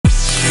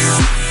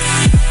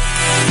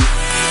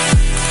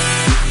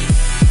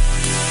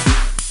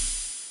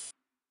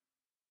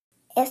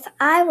If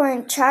I Were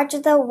in Charge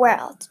of the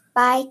World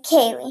by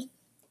Kaylee.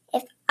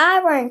 If I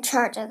were in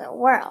charge of the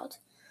world,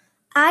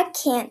 I'd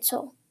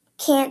cancel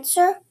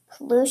cancer,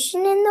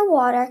 pollution in the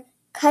water,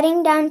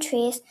 cutting down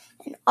trees,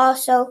 and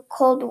also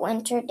cold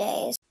winter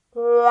days.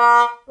 If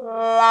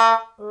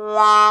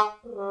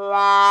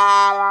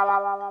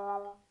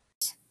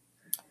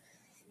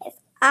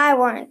I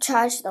were in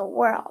charge of the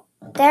world,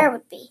 there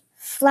would be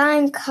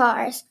flying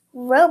cars,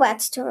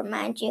 robots to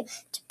remind you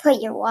to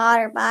put your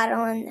water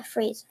bottle in the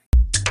freezer.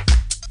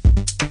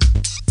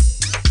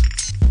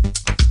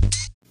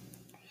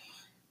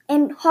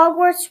 And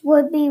Hogwarts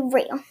would be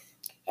real.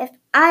 If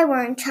I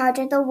were in charge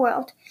of the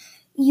world,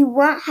 you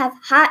won't have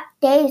hot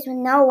days with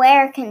no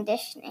air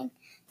conditioning.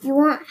 You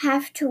won't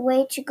have to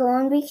wait to go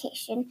on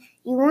vacation.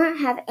 You won't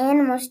have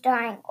animals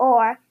dying.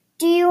 Or,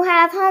 do you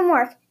have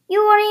homework?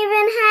 You won't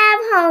even have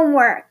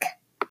homework.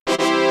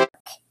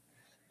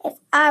 If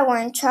I were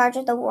in charge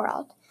of the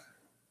world,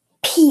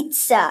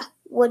 pizza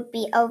would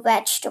be a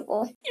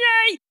vegetable.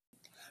 Yay!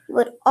 You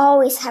would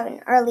always have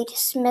an early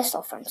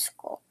dismissal from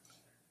school.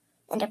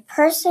 And a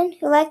person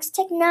who likes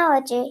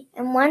technology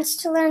and wants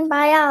to learn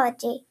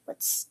biology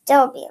would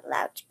still be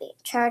allowed to be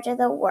in charge of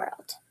the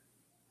world.